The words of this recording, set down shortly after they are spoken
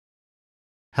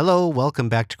Hello, welcome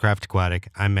back to Craft Aquatic.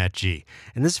 I'm Matt G.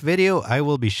 In this video, I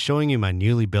will be showing you my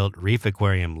newly built Reef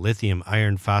Aquarium lithium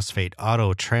iron phosphate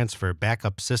auto transfer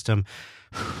backup system.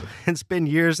 It's been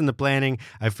years in the planning.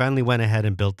 I finally went ahead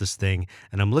and built this thing,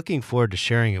 and I'm looking forward to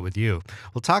sharing it with you.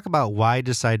 We'll talk about why I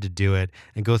decided to do it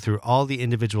and go through all the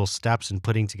individual steps in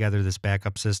putting together this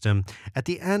backup system. At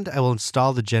the end, I will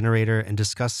install the generator and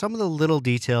discuss some of the little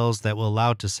details that will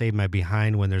allow it to save my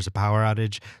behind when there's a power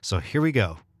outage. So here we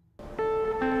go.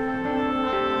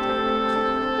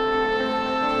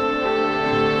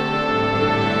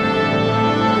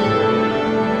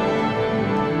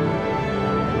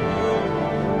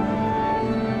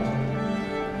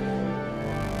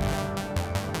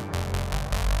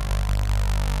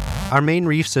 Our main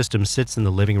reef system sits in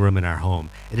the living room in our home.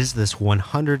 It is this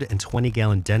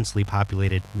 120-gallon densely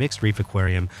populated mixed reef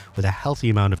aquarium with a healthy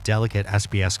amount of delicate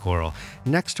SPS coral.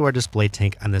 Next to our display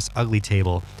tank on this ugly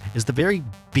table is the very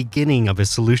beginning of a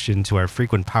solution to our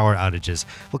frequent power outages.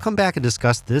 We'll come back and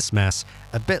discuss this mess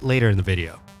a bit later in the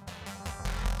video.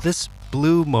 This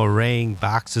blue meringue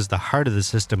box is the heart of the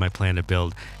system I plan to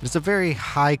build. It's a very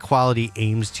high quality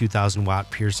Ames 2000 watt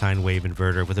pure sine wave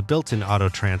inverter with a built-in auto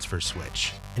transfer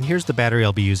switch. And here's the battery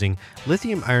I'll be using.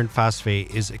 Lithium iron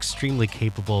phosphate is extremely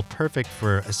capable, perfect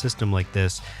for a system like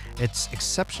this. It's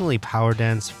exceptionally power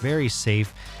dense, very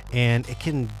safe, and it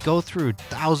can go through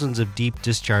thousands of deep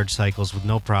discharge cycles with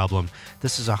no problem.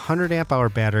 This is a 100 amp hour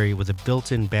battery with a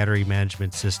built-in battery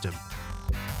management system.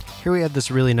 Here we have this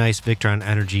really nice Victron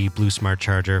Energy Blue Smart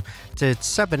charger. It's a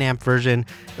 7 amp version.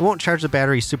 It won't charge the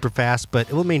battery super fast, but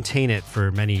it will maintain it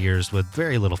for many years with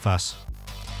very little fuss.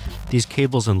 These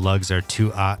cables and lugs are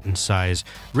 2/0 in size,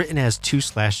 written as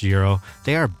 2/0.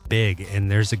 They are big,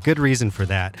 and there's a good reason for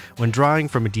that. When drawing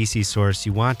from a DC source,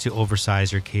 you want to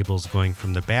oversize your cables going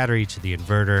from the battery to the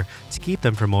inverter to keep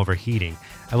them from overheating.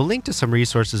 I will link to some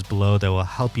resources below that will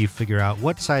help you figure out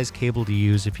what size cable to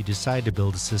use if you decide to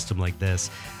build a system like this.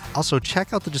 Also,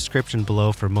 check out the description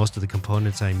below for most of the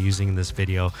components I'm using in this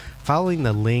video. Following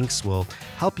the links will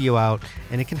help you out,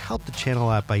 and it can help the channel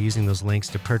out by using those links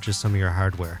to purchase some of your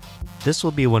hardware. This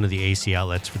will be one of the AC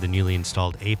outlets for the newly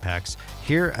installed Apex.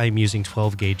 Here I'm using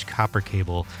 12 gauge copper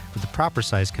cable with the proper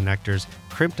size connectors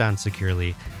crimped on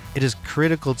securely. It is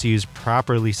critical to use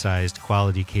properly sized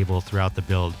quality cable throughout the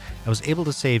build. I was able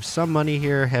to save some money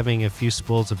here having a few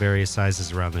spools of various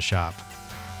sizes around the shop.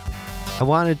 I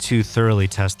wanted to thoroughly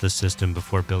test this system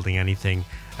before building anything.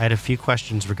 I had a few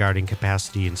questions regarding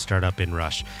capacity and startup in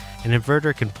rush. An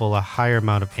inverter can pull a higher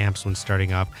amount of amps when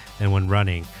starting up than when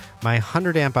running. My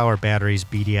 100 amp hour batteries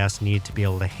BDS need to be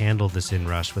able to handle this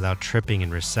inrush without tripping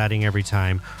and resetting every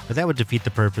time, or that would defeat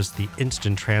the purpose of the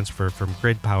instant transfer from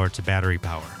grid power to battery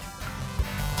power.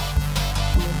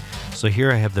 So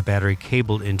here I have the battery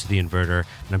cabled into the inverter,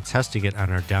 and I'm testing it on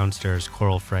our downstairs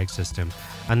coral frag system.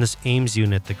 On this Ames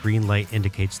unit, the green light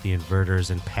indicates the inverter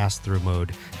is in pass-through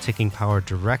mode, taking power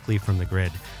directly from the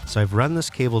grid. So I've run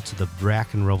this cable to the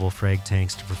rack and roval frag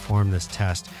tanks to perform this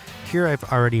test. Here I've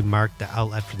already marked the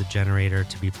outlet for the generator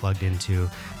to be plugged into.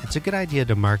 It's a good idea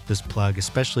to mark this plug,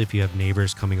 especially if you have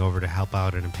neighbors coming over to help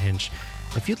out in a pinch.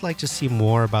 If you'd like to see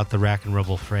more about the rack and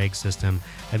roval frag system,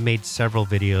 I've made several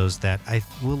videos that I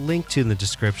will link to in the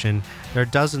description. There are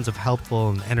dozens of helpful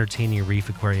and entertaining Reef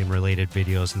Aquarium related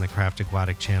videos in the Craft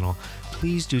Aquatic channel.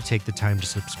 Please do take the time to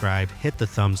subscribe, hit the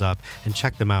thumbs up, and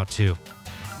check them out too.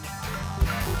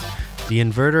 The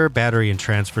inverter, battery, and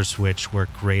transfer switch work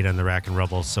great on the rack and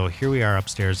roval, so here we are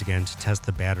upstairs again to test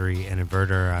the battery and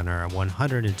inverter on our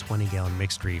 120-gallon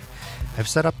mixed reef. I've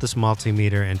set up this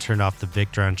multimeter and turned off the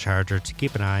Victron charger to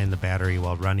keep an eye on the battery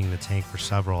while running the tank for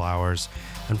several hours.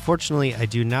 Unfortunately, I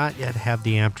do not yet have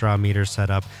the amp draw meter set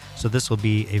up, so this will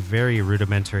be a very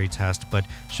rudimentary test, but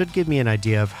should give me an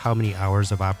idea of how many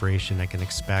hours of operation I can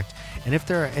expect, and if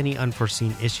there are any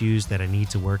unforeseen issues that I need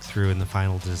to work through in the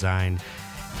final design.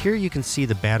 Here you can see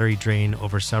the battery drain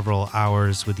over several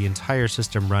hours with the entire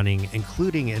system running,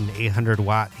 including an 800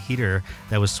 watt heater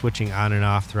that was switching on and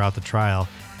off throughout the trial.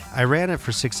 I ran it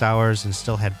for 6 hours and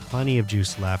still had plenty of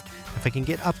juice left. If I can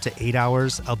get up to 8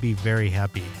 hours, I'll be very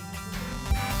happy.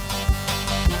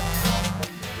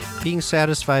 Being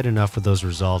satisfied enough with those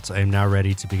results, I am now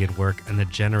ready to begin work on the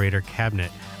generator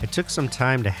cabinet. I took some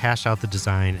time to hash out the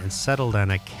design and settled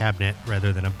on a cabinet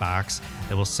rather than a box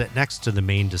that will sit next to the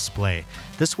main display.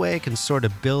 This way I can sort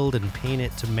of build and paint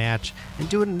it to match and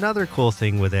do another cool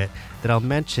thing with it that I'll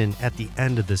mention at the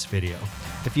end of this video.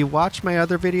 If you watch my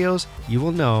other videos, you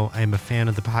will know I am a fan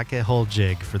of the pocket hole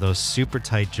jig for those super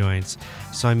tight joints,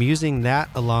 so I'm using that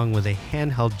along with a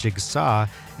handheld jigsaw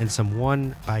and some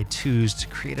 1x2s to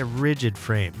create a rigid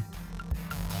frame.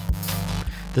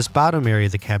 This bottom area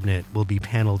of the cabinet will be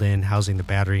paneled in, housing the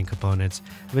battery and components.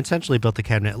 I've intentionally built the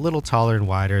cabinet a little taller and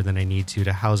wider than I need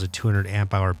to house a 200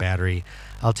 amp hour battery.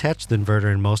 I'll attach the inverter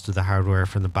and most of the hardware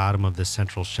from the bottom of this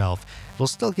central shelf. It will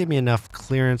still give me enough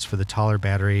clearance for the taller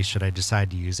battery should I decide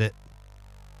to use it.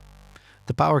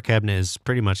 The power cabinet is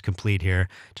pretty much complete here,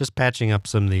 just patching up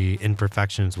some of the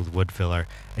imperfections with wood filler.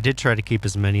 I did try to keep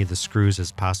as many of the screws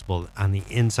as possible on the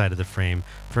inside of the frame.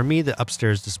 For me, the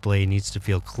upstairs display needs to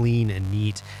feel clean and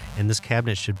neat, and this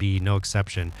cabinet should be no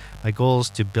exception. My goal is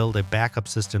to build a backup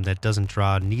system that doesn't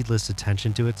draw needless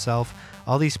attention to itself.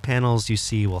 All these panels you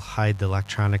see will hide the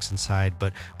electronics inside,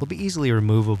 but will be easily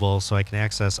removable so I can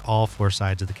access all 4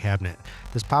 sides of the cabinet.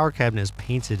 This power cabinet is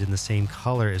painted in the same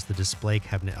color as the display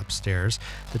cabinet upstairs.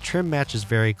 The trim matches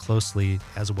very closely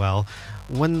as well.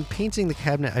 When painting the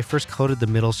cabinet, I first coated the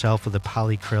middle shelf with a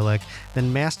polyacrylic,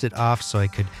 then masked it off so I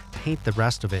could paint the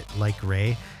rest of it light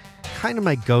gray. Kind of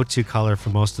my go-to color for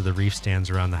most of the Reef stands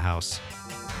around the house.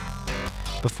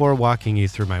 Before walking you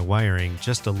through my wiring,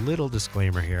 just a little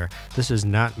disclaimer here. This is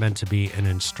not meant to be an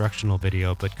instructional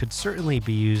video, but could certainly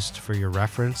be used for your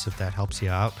reference if that helps you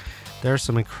out. There are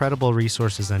some incredible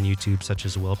resources on YouTube, such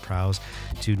as Will Prowse,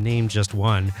 to name just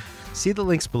one. See the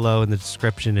links below in the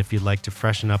description if you'd like to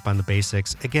freshen up on the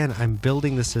basics. Again, I'm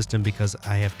building the system because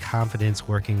I have confidence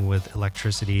working with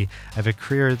electricity. I have a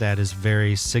career that is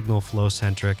very signal flow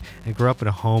centric and grew up in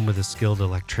a home with a skilled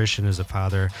electrician as a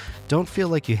father. Don't feel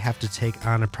like you have to take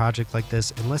on a project like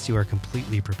this unless you are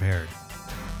completely prepared.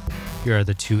 Here are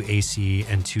the 2 AC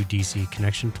and 2 DC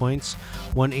connection points.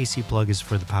 One AC plug is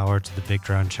for the power to the big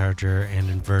drawn charger and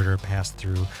inverter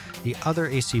pass-through. The other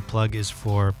AC plug is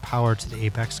for power to the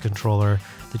Apex controller.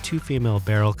 The 2 female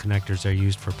barrel connectors are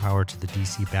used for power to the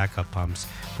DC backup pumps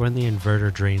for when the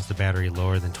inverter drains the battery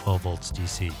lower than 12 volts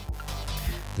DC.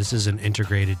 This is an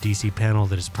integrated DC panel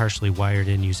that is partially wired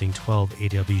in using 12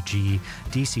 AWG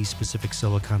DC-specific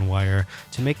silicon wire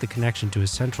to make the connection to a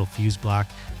central fuse block.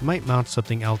 I might mount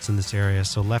something else in this area,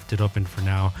 so left it open for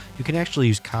now. You can actually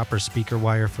use copper speaker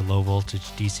wire for low voltage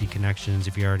DC connections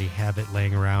if you already have it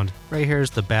laying around. Right here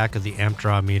is the back of the amp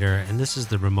draw meter, and this is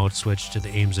the remote switch to the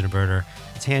Ames inverter.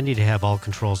 It's handy to have all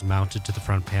controls mounted to the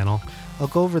front panel. I'll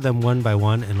go over them one by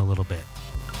one in a little bit.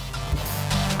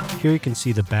 Here you can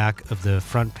see the back of the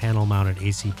front panel mounted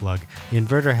AC plug. The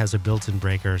inverter has a built-in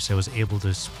breaker, so I was able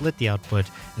to split the output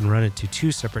and run it to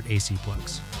 2 separate AC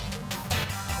plugs.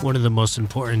 One of the most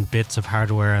important bits of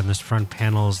hardware on this front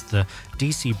panel is the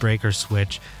DC breaker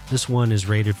switch. This one is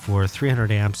rated for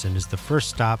 300 amps and is the first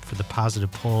stop for the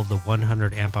positive pole of the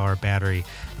 100 amp hour battery.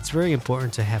 It's very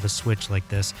important to have a switch like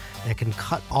this that can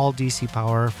cut all DC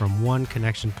power from one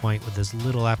connection point with as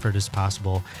little effort as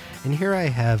possible. And here I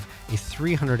have a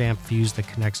 300 amp fuse that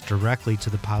connects directly to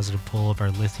the positive pole of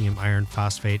our lithium iron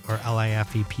phosphate or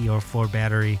LiFePO4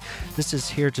 battery. This is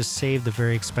here to save the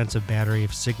very expensive battery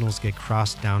if signals get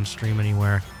crossed downstream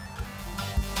anywhere.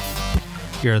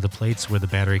 Here are the plates where the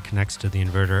battery connects to the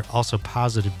inverter. Also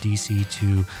positive DC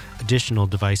to additional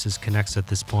devices connects at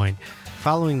this point.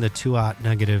 Following the 2-aught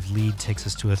negative lead takes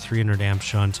us to a 300 amp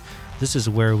shunt. This is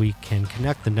where we can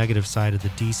connect the negative side of the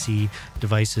DC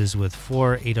devices with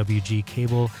 4 AWG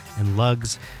cable and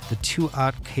lugs. The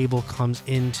 2-aught cable comes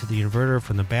into the inverter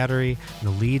from the battery and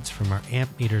the leads from our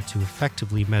amp meter to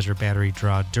effectively measure battery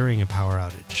draw during a power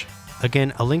outage.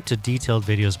 Again, a link to detailed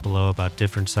videos below about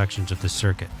different sections of the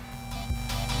circuit.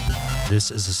 This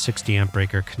is a 60 amp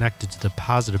breaker connected to the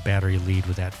positive battery lead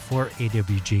with that 4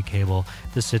 AWG cable.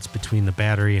 This sits between the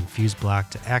battery and fuse block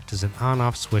to act as an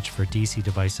on-off switch for DC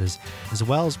devices, as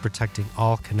well as protecting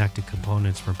all connected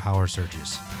components from power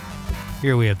surges.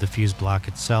 Here we have the fuse block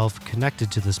itself. Connected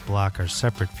to this block are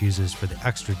separate fuses for the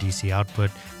extra DC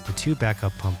output, the 2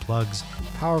 backup pump plugs,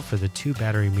 power for the 2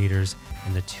 battery meters,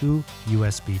 and the 2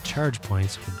 USB charge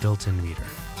points with built-in meter.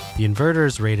 The inverter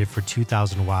is rated for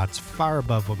 2,000 watts, far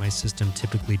above what my system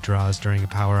typically draws during a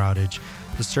power outage.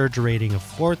 The surge rating of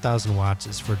 4,000 watts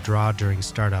is for draw during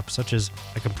startup, such as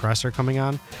a compressor coming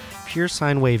on. Pure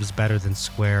sine wave is better than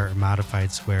square or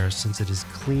modified square since it is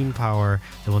clean power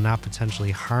that will not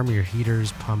potentially harm your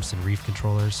heaters, pumps, and Reef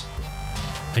controllers.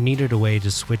 I needed a way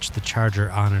to switch the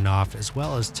charger on and off, as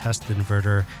well as test the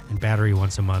inverter and battery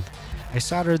once a month. I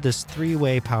soldered this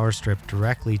 3-way power strip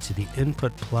directly to the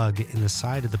input plug in the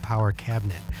side of the power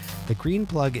cabinet. The green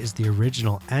plug is the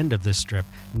original end of this strip,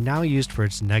 now used for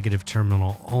its negative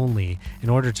terminal only in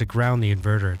order to ground the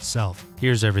inverter itself.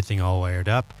 Here's everything all wired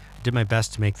up. I did my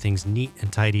best to make things neat and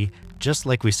tidy, just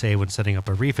like we say when setting up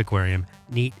a Reef Aquarium,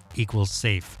 neat equals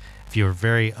safe. If you're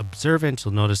very observant,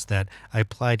 you'll notice that I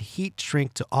applied heat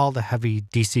shrink to all the heavy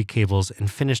DC cables and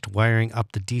finished wiring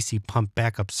up the DC pump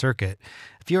backup circuit.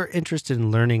 If you're interested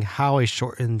in learning how I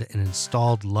shortened and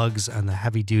installed lugs on the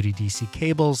heavy-duty DC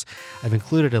cables, I've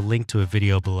included a link to a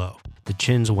video below. The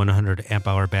Chin's 100 amp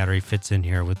hour battery fits in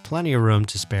here with plenty of room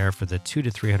to spare for the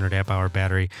 200 to 300 amp hour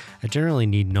battery. I generally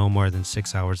need no more than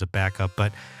 6 hours of backup,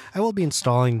 but I will be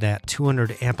installing that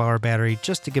 200 amp hour battery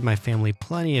just to give my family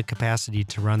plenty of capacity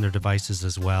to run their devices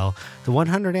as well. The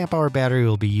 100 amp hour battery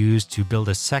will be used to build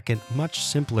a second, much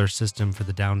simpler system for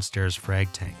the downstairs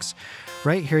frag tanks.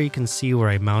 Right here you can see where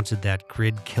I mounted that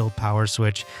grid kill power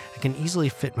switch. I can easily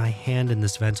fit my hand in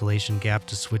this ventilation gap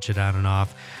to switch it on and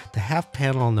off. The half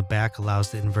panel on the back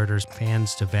allows the inverter's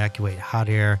fans to evacuate hot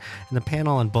air, and the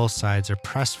panel on both sides are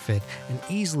press fit and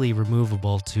easily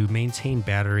removable to maintain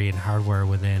battery and hardware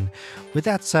within. With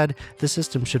that said, the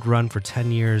system should run for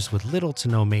 10 years with little to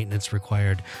no maintenance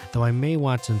required, though I may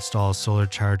want to install a solar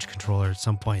charge controller at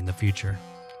some point in the future.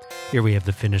 Here we have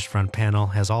the finished front panel,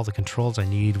 has all the controls I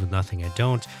need with nothing I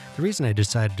don't. The reason I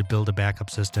decided to build a backup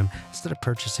system instead of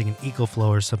purchasing an EcoFlow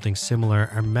or something similar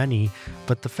are many,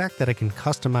 but the fact that I can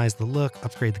customize the look,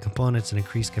 upgrade the components, and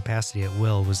increase capacity at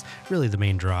will was really the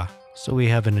main draw. So we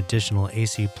have an additional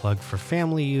AC plug for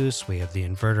family use, we have the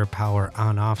inverter power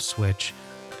on-off switch.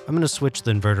 I'm going to switch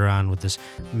the inverter on with this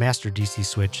master DC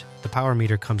switch. The power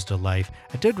meter comes to life.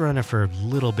 I did run it for a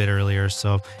little bit earlier,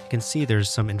 so you can see there's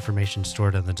some information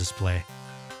stored on the display.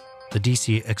 The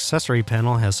DC accessory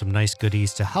panel has some nice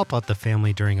goodies to help out the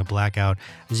family during a blackout.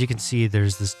 As you can see,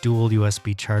 there's this dual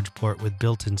USB charge port with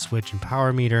built-in switch and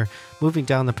power meter. Moving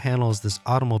down the panel is this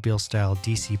automobile-style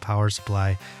DC power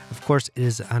supply. Of course, it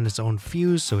is on its own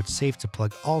fuse, so it's safe to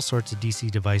plug all sorts of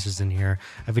DC devices in here.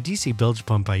 I have a DC bilge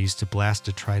pump I used to blast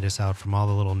detritus out from all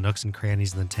the little nooks and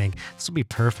crannies in the tank. This will be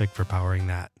perfect for powering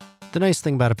that. The nice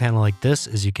thing about a panel like this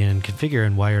is you can configure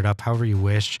and wire it up however you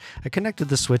wish. I connected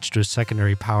the switch to a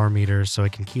secondary power meter so I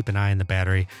can keep an eye on the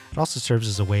battery. It also serves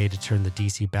as a way to turn the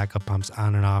DC backup pumps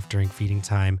on and off during feeding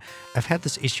time. I've had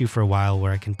this issue for a while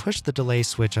where I can push the delay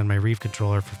switch on my Reef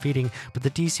controller for feeding, but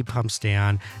the DC pumps stay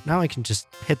on. Now I can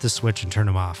just hit the switch and turn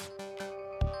them off.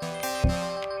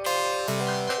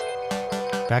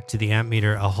 Back to the amp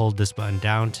meter, I'll hold this button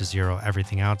down to zero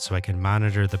everything out so I can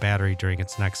monitor the battery during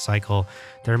its next cycle.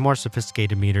 There are more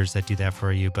sophisticated meters that do that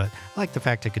for you, but I like the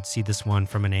fact I could see this one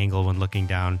from an angle when looking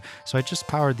down. So I just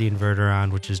powered the inverter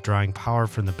on, which is drawing power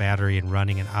from the battery and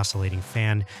running an oscillating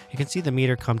fan. You can see the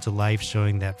meter come to life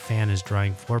showing that fan is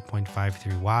drawing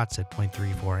 4.53 watts at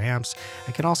 0.34 amps.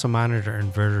 I can also monitor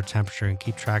inverter temperature and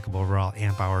keep track of overall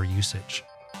amp hour usage.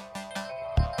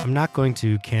 I'm not going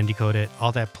to candy coat it.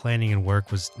 All that planning and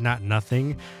work was not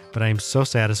nothing, but I am so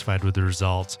satisfied with the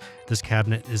results. This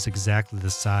cabinet is exactly the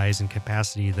size and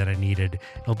capacity that I needed.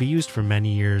 It'll be used for many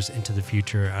years into the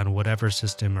future on whatever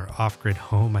system or off-grid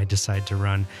home I decide to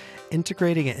run.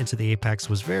 Integrating it into the Apex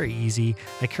was very easy.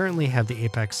 I currently have the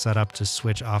Apex set up to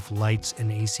switch off lights and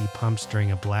AC pumps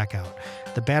during a blackout.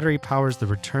 The battery powers the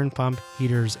return pump,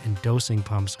 heaters, and dosing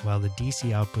pumps, while the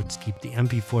DC outputs keep the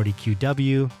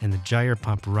MP40QW and the gyre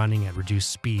pump running at reduced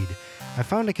speed. I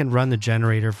found I can run the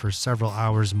generator for several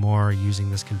hours more using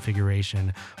this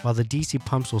configuration, while the DC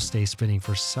pumps will stay spinning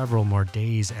for several more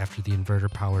days after the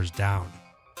inverter powers down.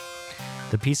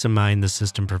 The peace of mind the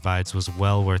system provides was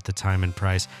well worth the time and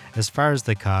price. As far as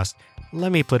the cost, let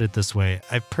me put it this way,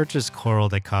 I've purchased coral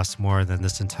that costs more than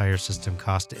this entire system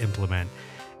cost to implement.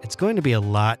 It's going to be a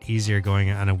lot easier going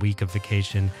on a week of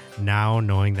vacation now,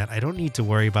 knowing that I don't need to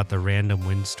worry about the random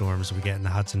windstorms we get in the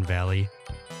Hudson Valley.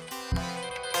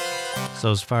 So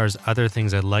as far as other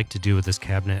things I'd like to do with this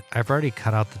cabinet, I've already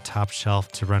cut out the top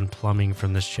shelf to run plumbing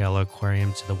from this shallow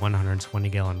aquarium to the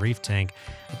 120-gallon reef tank.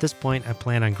 At this point, I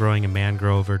plan on growing a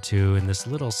mangrove or two in this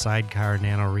little sidecar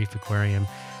nano reef aquarium.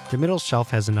 The middle shelf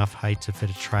has enough height to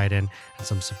fit a trident and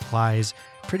some supplies.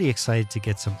 Pretty excited to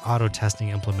get some auto testing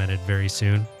implemented very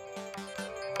soon.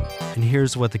 And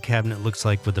here's what the cabinet looks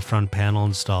like with the front panel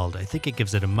installed. I think it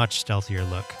gives it a much stealthier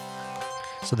look.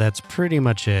 So that's pretty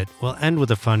much it. We'll end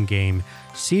with a fun game.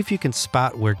 See if you can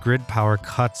spot where grid power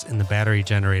cuts and the battery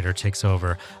generator takes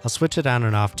over. I'll switch it on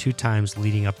and off 2 times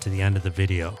leading up to the end of the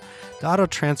video. The auto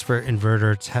transfer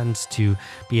inverter tends to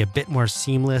be a bit more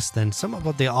seamless than some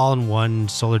of the all-in-one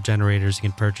solar generators you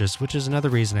can purchase, which is another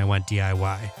reason I went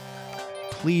DIY.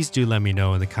 Please do let me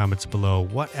know in the comments below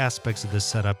what aspects of this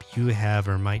setup you have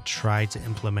or might try to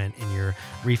implement in your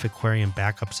Reef Aquarium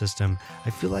backup system.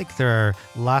 I feel like there are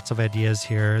lots of ideas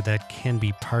here that can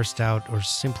be parsed out or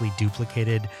simply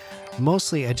duplicated.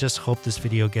 Mostly, I just hope this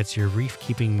video gets your reef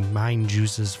keeping mind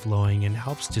juices flowing and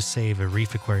helps to save a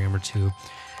reef aquarium or two.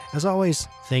 As always,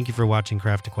 thank you for watching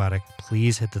Craft Aquatic.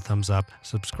 Please hit the thumbs up,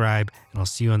 subscribe, and I'll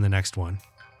see you on the next one.